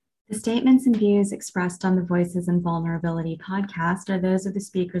The statements and views expressed on the Voices and Vulnerability podcast are those of the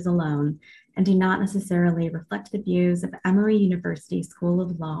speakers alone and do not necessarily reflect the views of Emory University School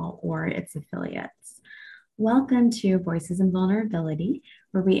of Law or its affiliates. Welcome to Voices and Vulnerability,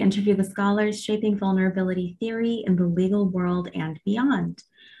 where we interview the scholars shaping vulnerability theory in the legal world and beyond.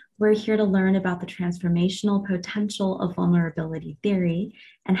 We're here to learn about the transformational potential of vulnerability theory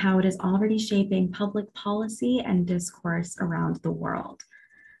and how it is already shaping public policy and discourse around the world.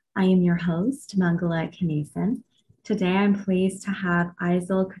 I am your host, Mangala Kinesan. Today, I'm pleased to have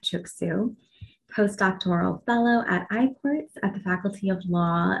Aysel Küçüksu, postdoctoral fellow at IPORTS at the Faculty of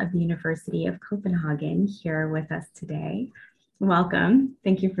Law of the University of Copenhagen, here with us today. Welcome.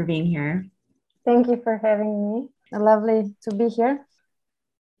 Thank you for being here. Thank you for having me. Lovely to be here.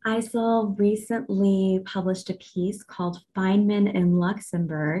 Aysel recently published a piece called Feynman in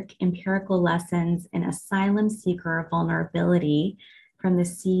Luxembourg, Empirical Lessons in Asylum Seeker Vulnerability from the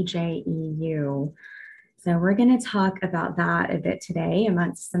CJEU. So we're going to talk about that a bit today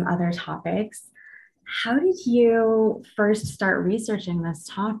amongst some other topics. How did you first start researching this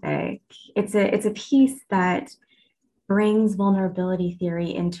topic? It's a piece that brings vulnerability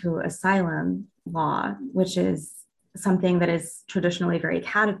theory into asylum law, which is something that is traditionally very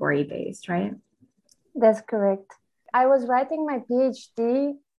category based, right? That's correct. I was writing my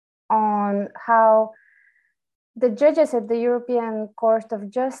PhD on how the judges at the European Court of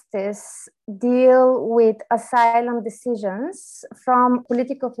Justice deal with asylum decisions from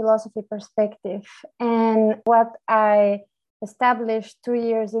political philosophy perspective. And what I established 2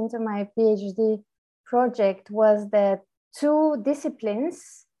 years into my PhD project was that two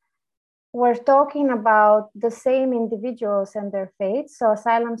disciplines were talking about the same individuals and their fates, so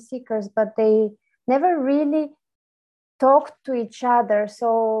asylum seekers, but they never really talked to each other.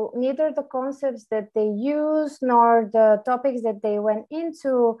 So neither the concepts that they use nor the topics that they went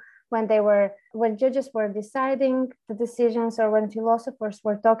into when judges were deciding the decisions or when philosophers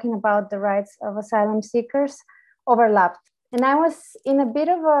were talking about the rights of asylum seekers overlapped. And I was in a bit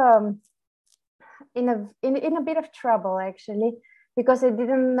of trouble actually, because I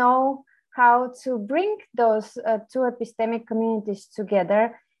didn't know how to bring those two epistemic communities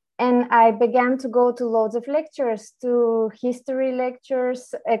together. And I began to go to loads of lectures, to history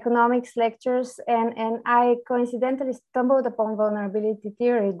lectures, economics lectures, and I coincidentally stumbled upon vulnerability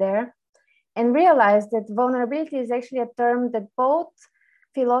theory there and realized that vulnerability is actually a term that both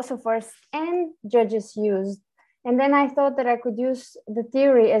philosophers and judges used. And then I thought that I could use the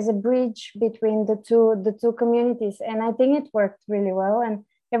theory as a bridge between the two communities. And I think it worked really well. And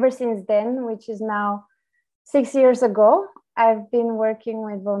ever since then, which is now 6 years ago, I've been working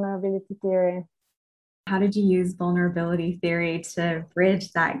with vulnerability theory. How did you use vulnerability theory to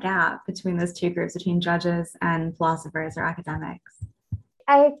bridge that gap between those two groups, between judges and philosophers or academics?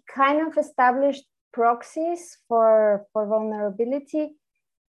 I kind of established proxies for vulnerability.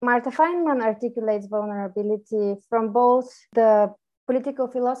 Martha Feynman articulates vulnerability from both the political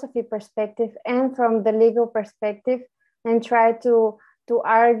philosophy perspective and from the legal perspective, and try to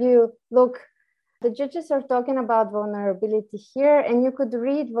argue, look, the judges are talking about vulnerability here, and you could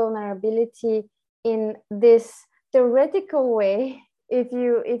read vulnerability in this theoretical way if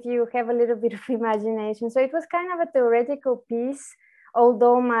you have a little bit of imagination. So it was kind of a theoretical piece,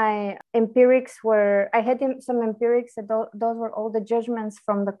 although my empirics I had some empirics, those were all the judgments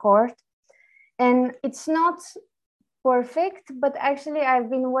from the court. And it's not perfect, but actually I've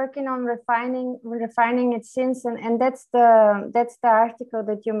been working on refining it since, and that's the article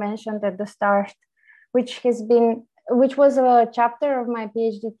that you mentioned at the start, which was a chapter of my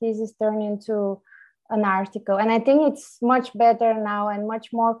PhD thesis turned into an article. And I think it's much better now and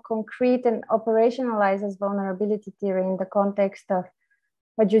much more concrete and operationalizes vulnerability theory in the context of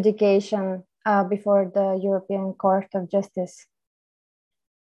adjudication before the European Court of Justice.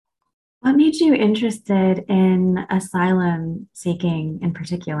 What made you interested in asylum seeking in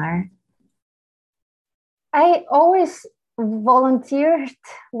particular? I always volunteered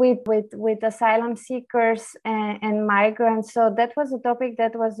with asylum seekers and migrants. So that was a topic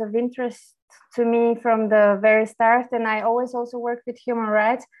that was of interest to me from the very start. And I always also worked with human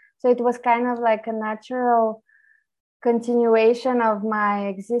rights. So it was kind of like a natural continuation of my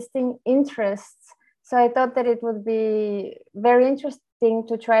existing interests. So I thought that it would be very interesting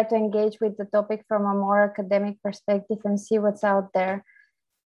to try to engage with the topic from a more academic perspective and see what's out there.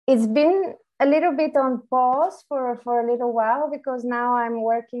 It's been a little bit on pause for a little while, because now I'm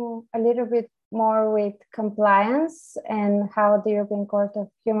working a little bit more with compliance and how the European Court of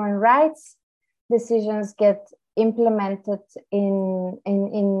Human Rights decisions get implemented in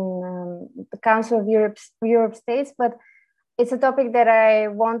the Council of Europe states. But it's a topic that I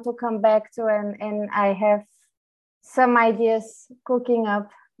want to come back to, and I have some ideas cooking up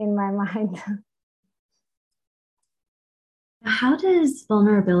in my mind. How does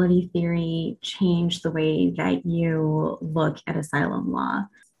vulnerability theory change the way that you look at asylum law?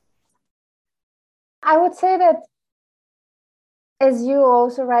 I would say that, as you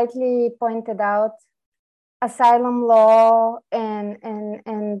also rightly pointed out, asylum law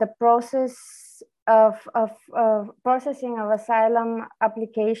and the process of processing of asylum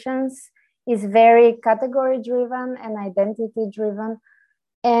applications is very category driven and identity driven.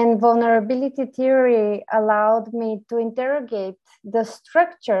 And vulnerability theory allowed me to interrogate the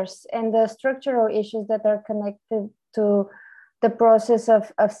structures and the structural issues that are connected to the process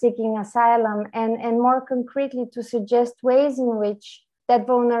of seeking asylum, and more concretely to suggest ways in which that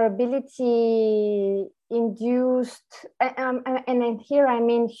vulnerability induced, and here I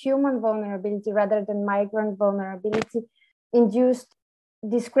mean human vulnerability rather than migrant vulnerability, induced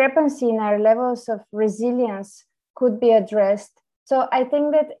discrepancy in our levels of resilience could be addressed. So I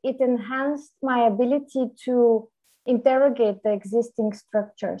think that it enhanced my ability to interrogate the existing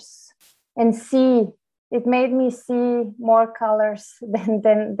structures and see. It made me see more colors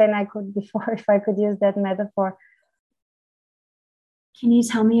than I could before, if I could use that metaphor. Can you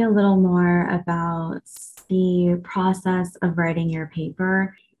tell me a little more about the process of writing your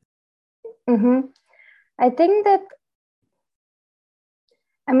paper? Mm-hmm. I think that,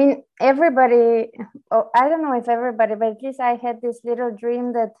 I mean, everybody, I don't know if everybody, but at least I had this little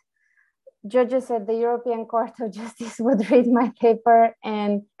dream that judges at the European Court of Justice would read my paper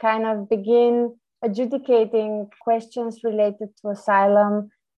and kind of begin adjudicating questions related to asylum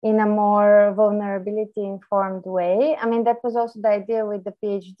in a more vulnerability informed way. I mean, that was also the idea with the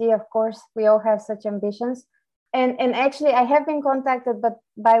PhD. Of course, we all have such ambitions. And actually, I have been contacted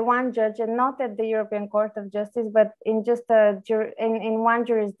by one judge, and not at the European Court of Justice, but in just in one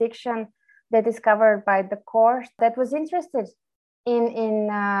jurisdiction that is covered by the court, that was interested in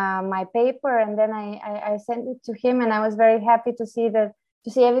my paper. And then I sent it to him, and I was very happy to see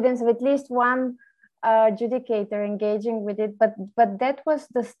evidence of at least one adjudicator engaging with it. But that was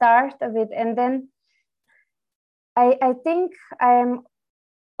the start of it. And then I think I'm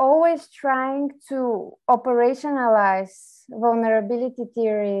always trying to operationalize vulnerability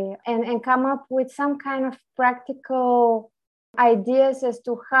theory and come up with some kind of practical ideas as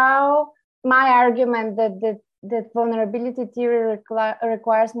to how my argument that vulnerability theory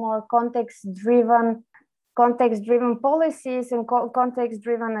requires more context-driven policies and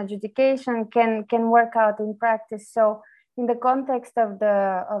context-driven adjudication can work out in practice. So in the context of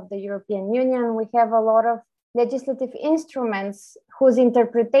the European Union, we have a lot of legislative instruments whose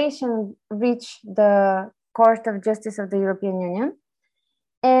interpretation reach the Court of Justice of the European Union.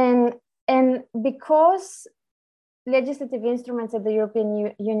 And because legislative instruments at the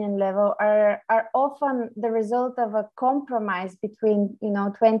European Union level are often the result of a compromise between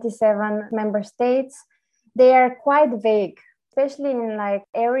 27 member states, they are quite vague, especially in like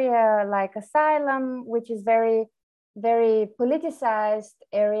area like asylum, which is very, very politicized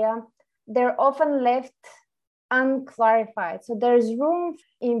area. They're often left unclarified. So there's room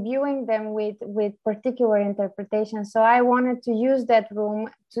in viewing them with particular interpretations. So I wanted to use that room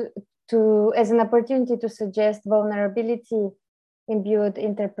to as an opportunity to suggest vulnerability imbued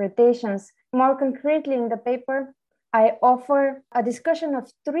interpretations. More concretely, in the paper, I offer a discussion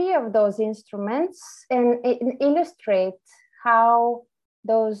of 3 of those instruments and illustrate how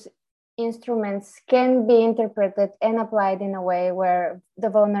those instruments can be interpreted and applied in a way where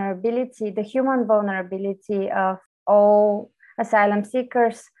the human vulnerability of all asylum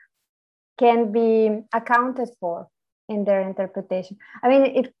seekers can be accounted for in their interpretation. I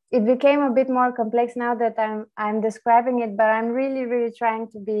mean, it became a bit more complex now that I'm describing it, but I'm really, really trying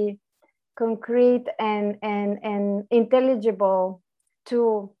to be concrete and intelligible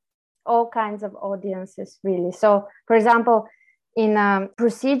to all kinds of audiences, really. So, for example, in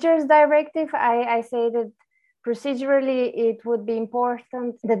procedures directive, I say that procedurally it would be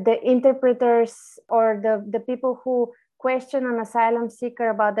important that the interpreters or the people who question an asylum seeker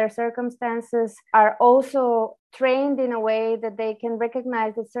about their circumstances are also trained in a way that they can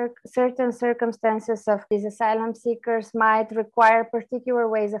recognize that certain circumstances of these asylum seekers might require particular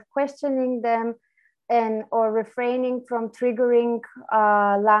ways of questioning them or refraining from triggering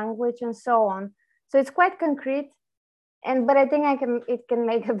language and so on. So it's quite concrete. But I think it can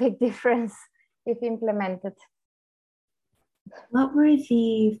make a big difference if implemented. What were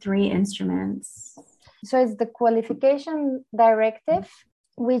the 3 instruments? So it's the qualification directive,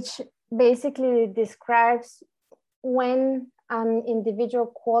 which basically describes when an individual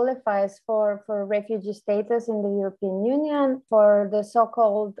qualifies for refugee status in the European Union, for the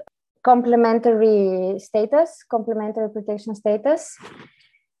so-called complementary protection status.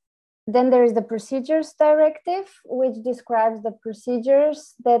 Then there is the Procedures Directive, which describes the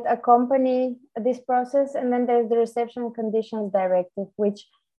procedures that accompany this process. And then there's the Reception Conditions Directive, which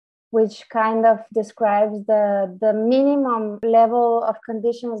kind of describes the minimum level of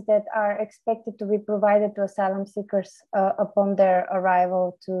conditions that are expected to be provided to asylum seekers upon their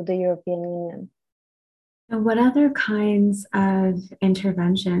arrival to the European Union. And what other kinds of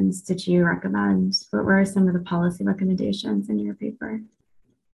interventions did you recommend? What were some of the policy recommendations in your paper?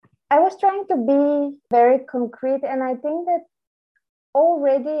 I was trying to be very concrete, and I think that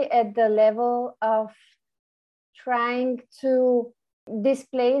already at the level of trying to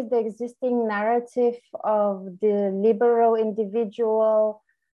displace the existing narrative of the liberal individual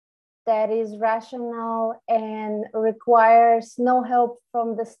that is rational and requires no help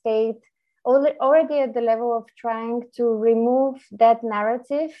from the state, already at the level of trying to remove that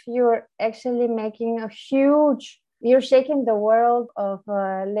narrative, you're actually you're shaking the world of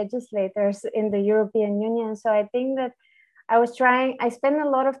legislators in the European Union. So I think that I spent a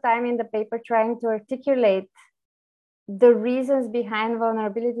lot of time in the paper trying to articulate the reasons behind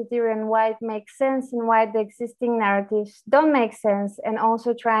vulnerability theory and why it makes sense and why the existing narratives don't make sense, and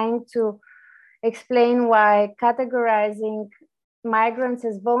also trying to explain why categorizing migrants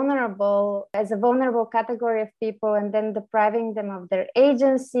as a vulnerable category of people and then depriving them of their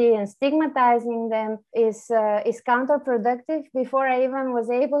agency and stigmatizing them is counterproductive before I even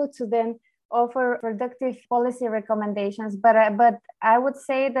was able to then offer productive policy recommendations. But I would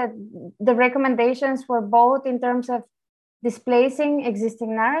say that the recommendations were both in terms of displacing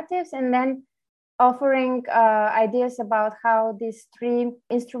existing narratives and then offering ideas about how these three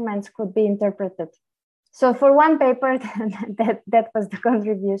instruments could be interpreted. So for one paper, that was the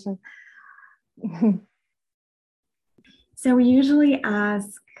contribution. So we usually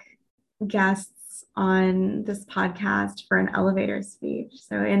ask guests on this podcast for an elevator speech.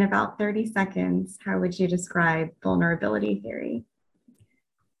 So in about 30 seconds, how would you describe vulnerability theory?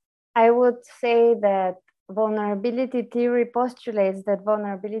 I would say that vulnerability theory postulates that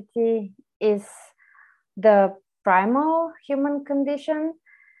vulnerability is the primal human condition,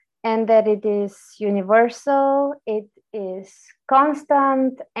 and that it is universal, it is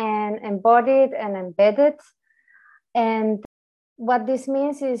constant and embodied and embedded. And what this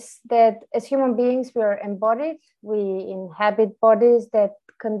means is that as human beings, we are embodied, we inhabit bodies that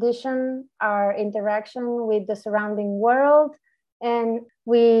condition our interaction with the surrounding world, and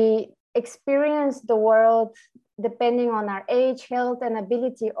we experience the world depending on our age, health, and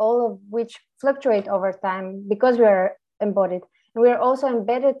ability, all of which fluctuate over time because we are embodied. And we are also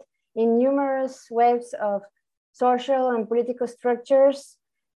embedded in numerous webs of social and political structures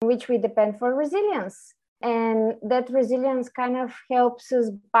in which we depend for resilience. And that resilience kind of helps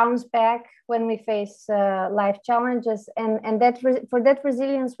us bounce back when we face life challenges. And for that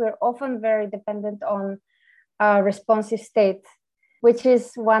resilience, we're often very dependent on a responsive state, which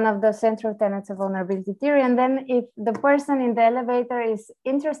is one of the central tenets of vulnerability theory. And then if the person in the elevator is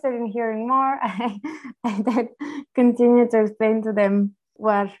interested in hearing more, I then continue to explain to them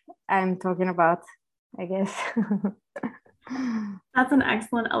what I'm talking about, I guess. That's an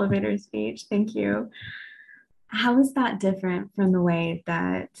excellent elevator speech. Thank you. How is that different from the way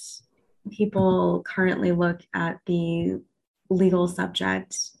that people currently look at the legal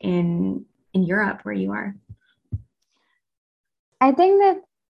subject in Europe, where you are? I think that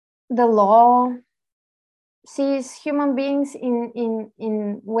the law sees human beings in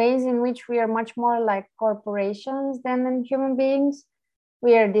ways in which we are much more like corporations than human beings.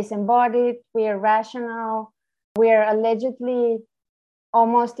 We are disembodied, we are rational, we are allegedly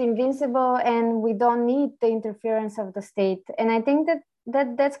almost invincible, and we don't need the interference of the state. And I think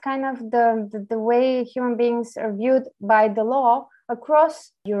that's kind of the way human beings are viewed by the law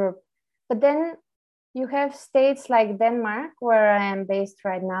across Europe. But then you have states like Denmark, where I am based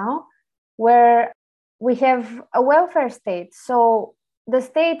right now, where we have a welfare state. So the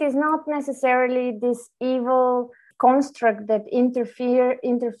state is not necessarily this evil construct that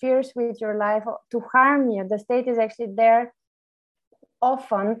interferes with your life to harm you. The state is actually there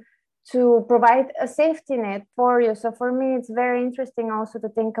often to provide a safety net for you. So for me, it's very interesting also to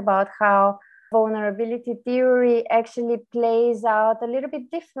think about how vulnerability theory actually plays out a little bit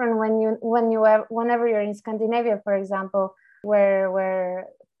different whenever you're in Scandinavia, for example, where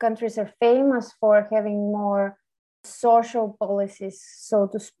countries are famous for having more social policies, so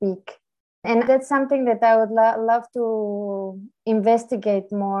to speak. And that's something that I would love to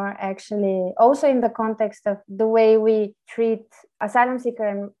investigate more, actually, also in the context of the way we treat asylum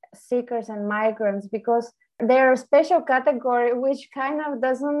seekers and migrants, because they're a special category which kind of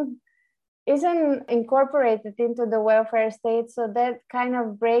isn't incorporated into the welfare state. So that kind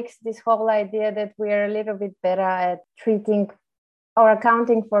of breaks this whole idea that we are a little bit better at treating or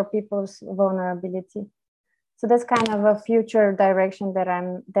accounting for people's vulnerability. So that's kind of a future direction that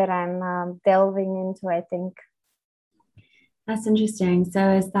I'm delving into, I think. That's interesting.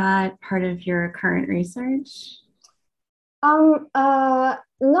 So is that part of your current research?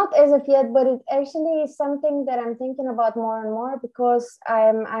 Not as of yet, but it actually is something that I'm thinking about more and more, because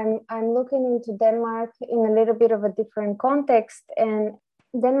I'm looking into Denmark in a little bit of a different context, and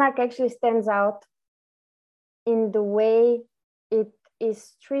Denmark actually stands out in the way it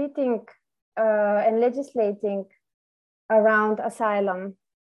is treating and legislating around asylum,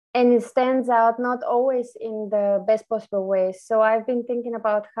 and it stands out not always in the best possible ways. So I've been thinking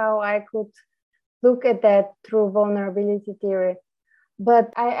about how I could look at that through vulnerability theory.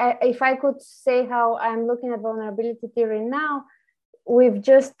 But if I could say how I'm looking at vulnerability theory now,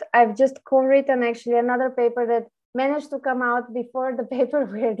 I've just co-written actually another paper that managed to come out before the paper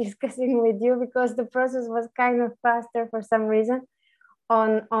we're discussing with you, because the process was kind of faster for some reason,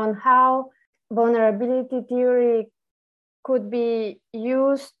 on how vulnerability theory could be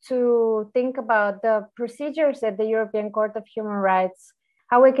used to think about the procedures at the European Court of Human Rights,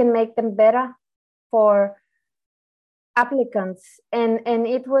 how we can make them better for applicants. And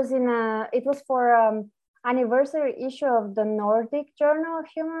it was for anniversary issue of the Nordic Journal of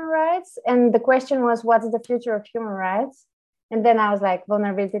Human Rights, and the question was, what's the future of human rights? And then I was like,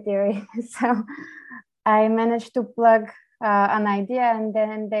 vulnerability theory. So I managed to plug an idea, and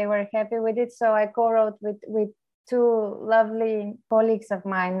then they were happy with it. So I co-wrote with two lovely colleagues of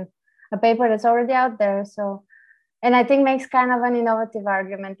mine a paper that's already out there. So, and I think makes kind of an innovative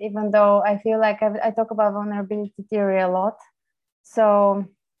argument, even though I feel like I talk about vulnerability theory a lot. So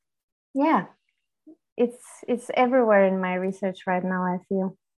yeah, it's everywhere in my research right now, I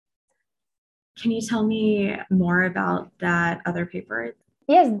feel. Can you tell me more about that other paper?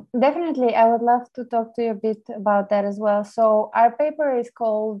 Yes, definitely. I would love to talk to you a bit about that as well. So our paper is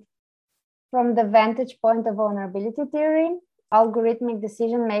called From the Vantage Point of Vulnerability Theory, Algorithmic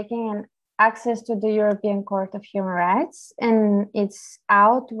Decision Making and Access to the European Court of Human Rights. And it's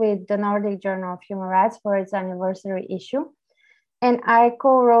out with the Nordic Journal of Human Rights for its anniversary issue. And I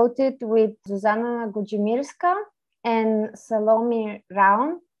co-wrote it with Zuzana Gudzimirska and Salome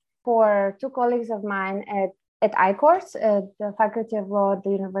Raun, for two colleagues of mine at ICORS, at the Faculty of Law at the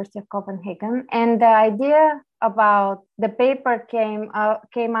University of Copenhagen. And the idea about the paper came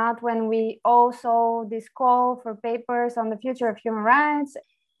out when we all saw this call for papers on the future of human rights.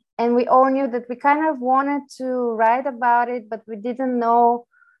 And we all knew that we kind of wanted to write about it, but we didn't know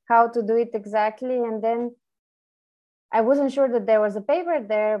how to do it exactly. And then I wasn't sure that there was a paper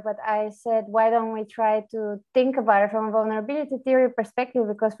there, but I said, why don't we try to think about it from a vulnerability theory perspective?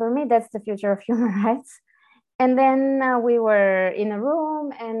 Because for me, that's the future of human rights. And then we were in a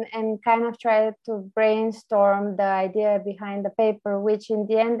room and kind of tried to brainstorm the idea behind the paper, which in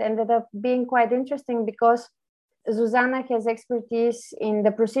the end ended up being quite interesting, because Zuzana has expertise in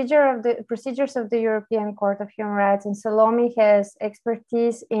the procedures of the European Court of Human Rights, and Salome has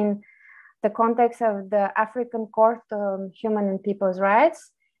expertise in the context of the African Court on Human and People's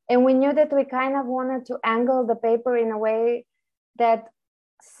Rights. And we knew that we kind of wanted to angle the paper in a way that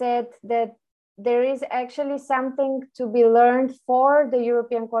said that there is actually something to be learned for the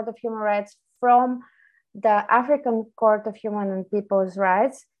European Court of Human Rights from the African Court of Human and People's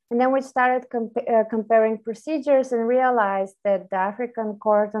Rights. And then we started comparing procedures and realized that the African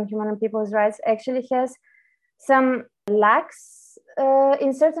Court on Human and People's Rights actually has some lacks,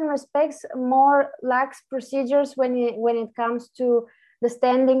 in certain respects, more lax procedures when it comes to the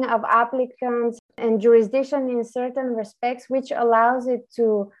standing of applicants and jurisdiction in certain respects, which allows it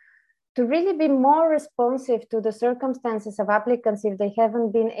to really be more responsive to the circumstances of applicants if they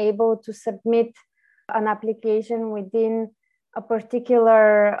haven't been able to submit an application within a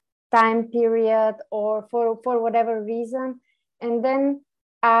particular time period or for whatever reason. And then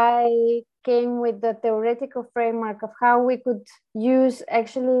I came with the theoretical framework of how we could use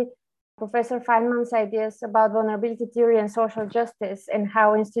actually Professor Feynman's ideas about vulnerability theory and social justice, and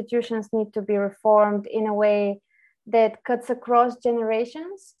how institutions need to be reformed in a way that cuts across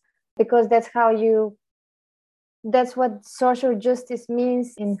generations, because that's what social justice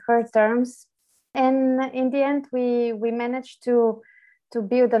means in her terms. And in the end, we managed to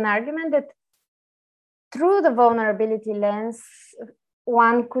build an argument that through the vulnerability lens,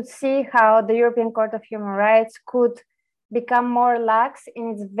 one could see how the European Court of Human Rights could become more lax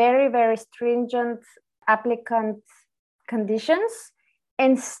in its very, very stringent applicant conditions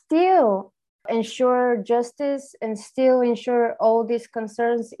and still ensure justice and still ensure all these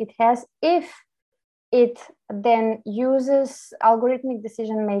concerns it has if it then uses algorithmic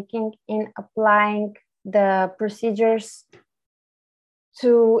decision making in applying the procedures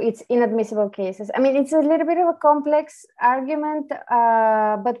to its inadmissible cases. I mean, it's a little bit of a complex argument,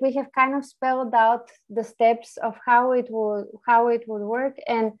 but we have kind of spelled out the steps of how it would work,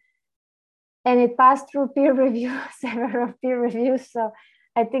 and it passed through peer review, several peer reviews. So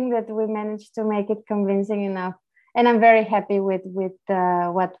I think that we managed to make it convincing enough, and I'm very happy with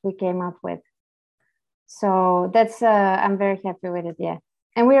what we came up with. So that's I'm very happy with it. Yeah,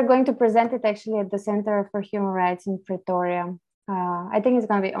 and we are going to present it actually at the Center for Human Rights in Pretoria. I think it's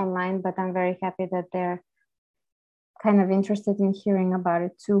going to be online, but I'm very happy that they're kind of interested in hearing about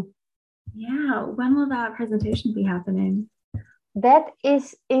it too. Yeah, when will that presentation be happening? That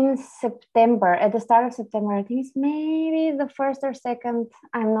is in September, at the start of September. I think it's maybe the 1st or 2nd.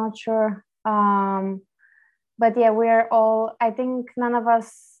 I'm not sure. But yeah, we're all, I think none of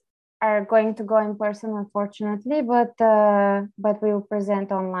us are going to go in person, unfortunately, but we will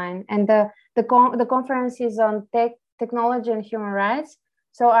present online. And the conference is on technology and human rights.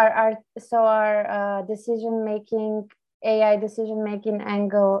 So our decision making, AI decision making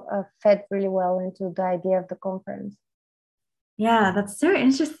angle fed really well into the idea of the conference. Yeah, that's so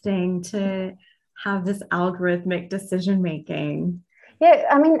interesting to have this algorithmic decision making. Yeah,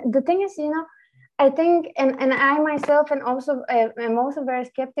 I mean, the thing is, I think, and I myself, and also I'm also very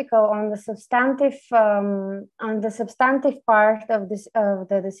skeptical on the substantive part of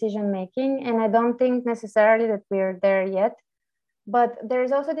the decision making, and I don't think necessarily that we're there yet. But there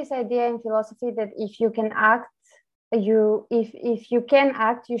is also this idea in philosophy that if you can act, if you can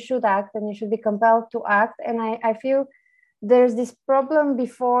act, you should act, and you should be compelled to act. And I feel there's this problem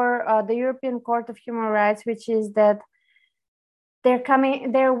before the European Court of Human Rights, which is that there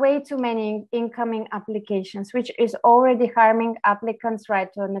are way too many incoming applications, which is already harming applicants'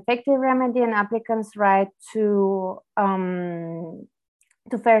 right to an effective remedy and applicants' right to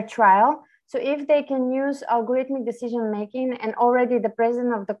fair trial. So if they can use algorithmic decision making, and already the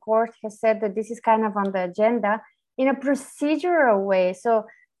president of the court has said that this is kind of on the agenda in a procedural way. So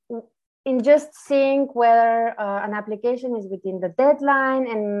in just seeing whether an application is within the deadline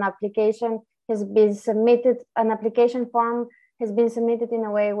and an application has been submitted, an application form has been submitted in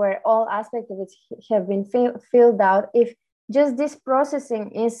a way where all aspects of it have been filled out. If just this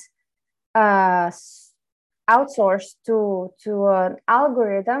processing is outsourced to an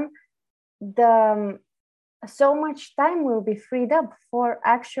algorithm, so much time will be freed up for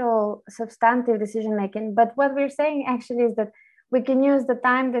actual substantive decision making. But what we're saying actually is that we can use the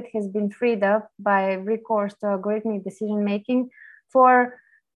time that has been freed up by recourse to algorithmic decision making for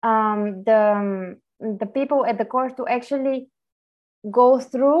the people at the court to actually go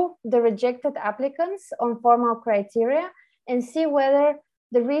through the rejected applicants on formal criteria and see whether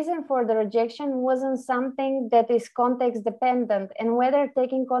the reason for the rejection wasn't something that is context dependent, and whether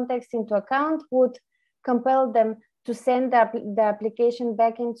taking context into account would compel them to send the application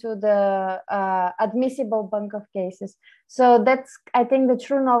back into the admissible bank of cases. So that's, I think, the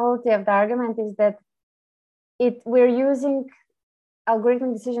true novelty of the argument is that we're using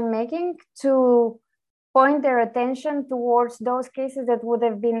algorithmic decision making to point their attention towards those cases that would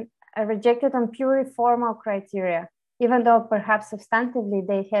have been rejected on purely formal criteria, even though perhaps substantively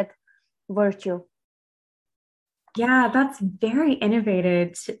they had virtue. Yeah, that's very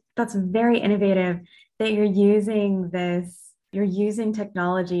innovative. That's very innovative that you're using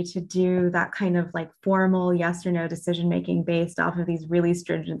technology to do that kind of like formal yes or no decision making based off of these really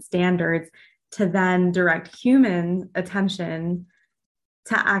stringent standards to then direct human attention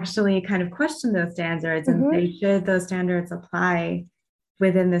to actually kind of question those standards and say, should those standards apply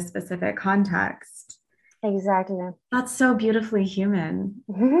within this specific context? Exactly. That's so beautifully human.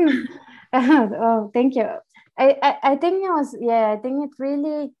 Oh, thank you. I think it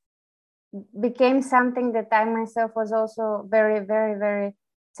really became something that I myself was also very, very, very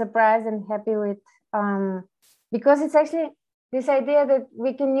surprised and happy with, because it's actually this idea that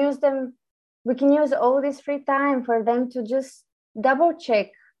we can use all this free time for them to just double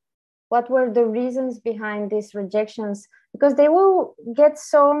check what were the reasons behind these rejections, because they will get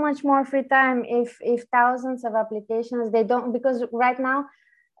so much more free time if thousands of applications they don't, because right now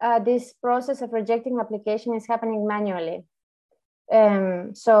this process of rejecting application is happening manually.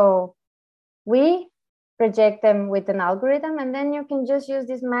 So we reject them with an algorithm, and then you can just use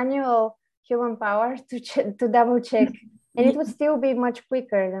this manual human power to double check And it would still be much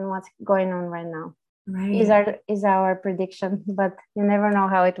quicker than what's going on right now. Right. Is our prediction, but you never know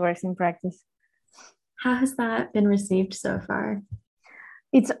how it works in practice. How has that been received so far?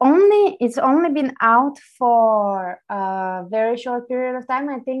 It's only been out for a very short period of time.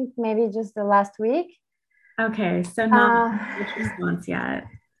 I think maybe just the last week. Okay, so not Uh, much response yet.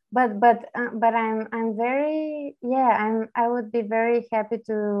 but I'm very, I would be very happy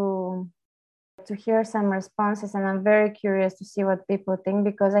to hear some responses, and I'm very curious to see what people think,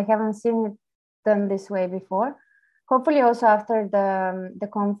 because I haven't seen it done this way before. Hopefully also after the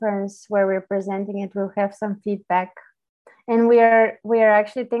conference where we're presenting it, we'll have some feedback. And we are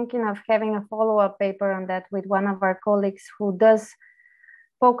actually thinking of having a follow-up paper on that with one of our colleagues who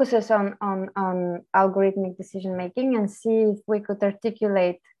focuses on algorithmic decision making, and see if we could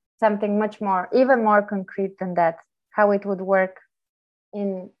articulate something even more concrete than that, how it would work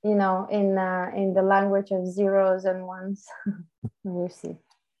in the language of zeros and ones. We'll see.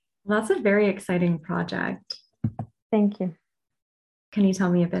 Well, that's a very exciting project. Thank you. Can you tell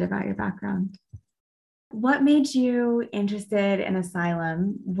me a bit about your background? What made you interested in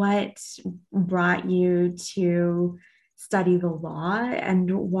asylum? What brought you to study the law, and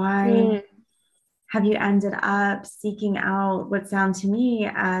why have you ended up seeking out what sound to me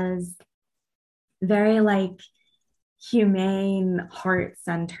as very like humane,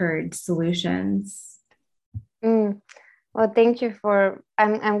 heart-centered solutions? Well, thank you for.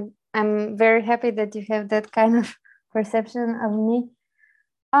 I'm very happy that you have that kind of perception of me.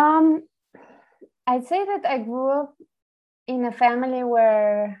 I'd say that I grew up in a family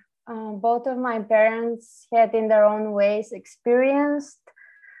where both of my parents had, in their own ways, experienced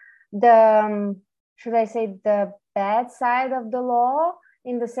should I say, the bad side of the law,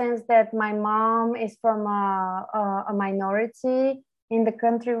 in the sense that my mom is from a minority in the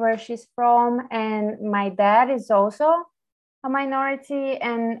country where she's from, and my dad is also a minority,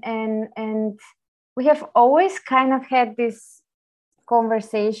 and we have always kind of had these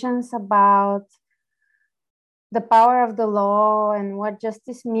conversations about the power of the law and what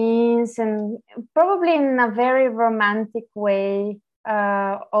justice means, and probably in a very romantic way.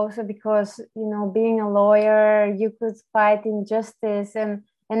 Also because, being a lawyer, you could fight injustice, and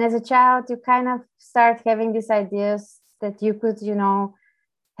as a child you kind of start having these ideas that you could,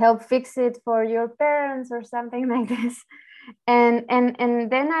 help fix it for your parents or something like this. And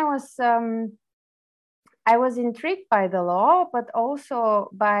then I was intrigued by the law, but also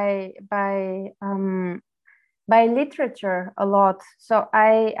by literature a lot. So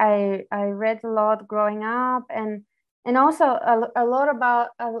I read a lot growing up, and also a lot about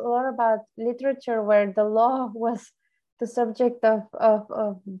literature where the law was the subject of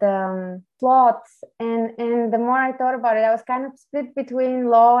the plots. And the more I thought about it, I was kind of split between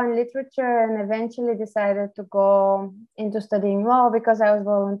law and literature, and eventually decided to go into studying law, because I was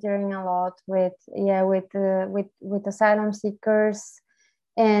volunteering a lot with asylum seekers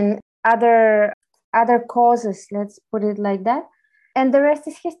and other causes, let's put it like that. And the rest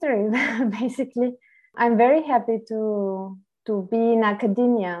is history. Basically, I'm very happy to be in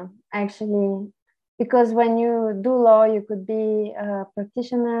academia, actually, because when you do law, you could be a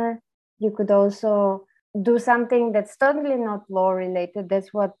practitioner. You could also do something that's totally not law related. That's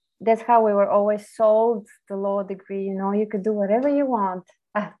how we were always sold the law degree. You could do whatever you want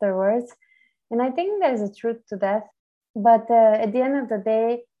afterwards, and I think there's a truth to that. But at the end of the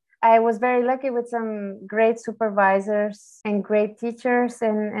day, I was very lucky with some great supervisors and great teachers,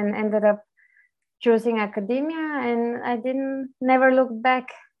 and ended up choosing academia, and I never looked back,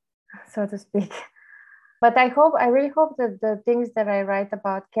 so to speak. But I really hope that the things that I write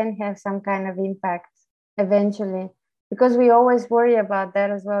about can have some kind of impact eventually, because we always worry about that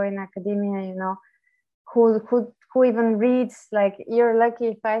as well in academia. Who even reads? Like, you're lucky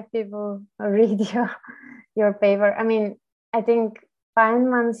if 5 people read your paper. I mean, I think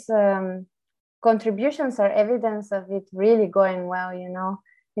Feynman's contributions are evidence of it really going well.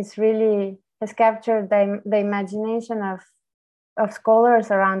 It's really has captured the imagination of scholars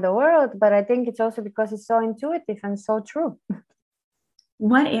around the world, but I think it's also because it's so intuitive and so true.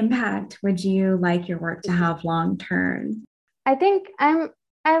 What impact would you like your work to have long term? I think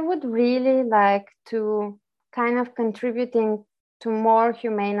I would really like to kind of contributing to more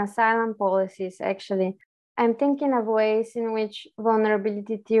humane asylum policies, actually. I'm thinking of ways in which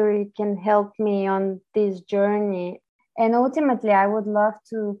vulnerability theory can help me on this journey. And ultimately, I would love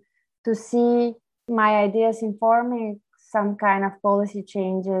to see my ideas informing some kind of policy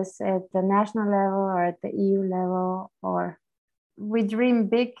changes at the national level or at the EU level, or we dream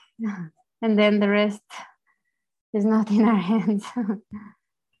big and then the rest is not in our hands.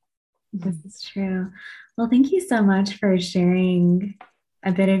 This is true. Well, thank you so much for sharing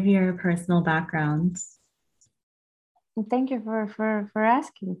a bit of your personal background. Thank you for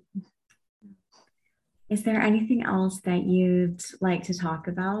asking. Is there anything else that you'd like to talk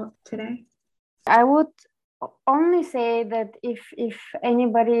about today? I would only say that if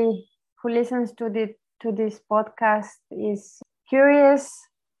anybody who listens to this podcast is curious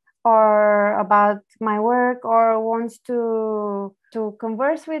or about my work or wants to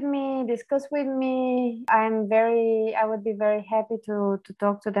converse with me, discuss with me, I would be very happy to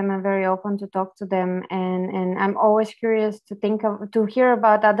talk to them. I'm very open to talk to them, and I'm always curious to hear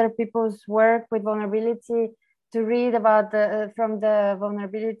about other people's work with vulnerability, to read about the from the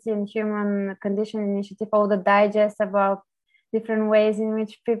Vulnerability and Human Condition Initiative, all the digests about different ways in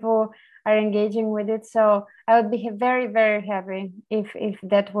which people are engaging with it. So I would be very, very happy if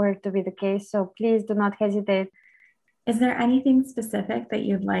that were to be the case. So please do not hesitate. Is there anything specific that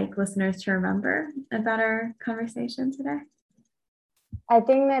you'd like listeners to remember about our conversation today? I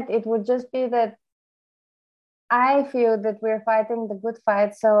think that it would just be that I feel that we're fighting the good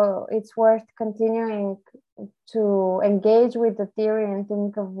fight. So it's worth continuing to engage with the theory and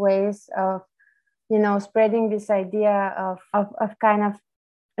think of ways of, spreading this idea of kind of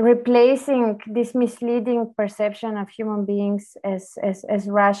replacing this misleading perception of human beings as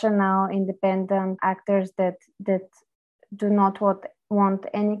rational, independent actors that do not want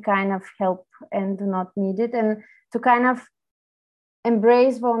any kind of help and do not need it, and to kind of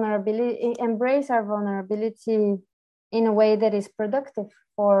embrace our vulnerability in a way that is productive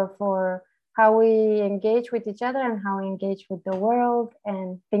for how we engage with each other and how we engage with the world,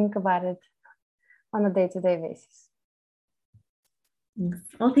 and think about it on a day-to-day basis.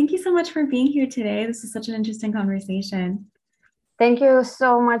 Well, thank you so much for being here today. This is such an interesting conversation. Thank you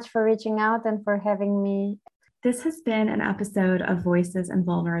so much for reaching out and for having me. This has been an episode of Voices and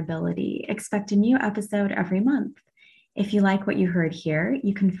Vulnerability. Expect a new episode every month. If you like what you heard here,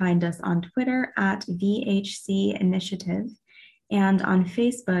 you can find us on Twitter at VHC Initiative and on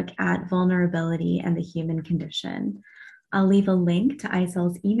Facebook at Vulnerability and the Human Condition. I'll leave a link to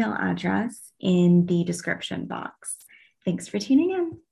ISEL's email address in the description box. Thanks for tuning in.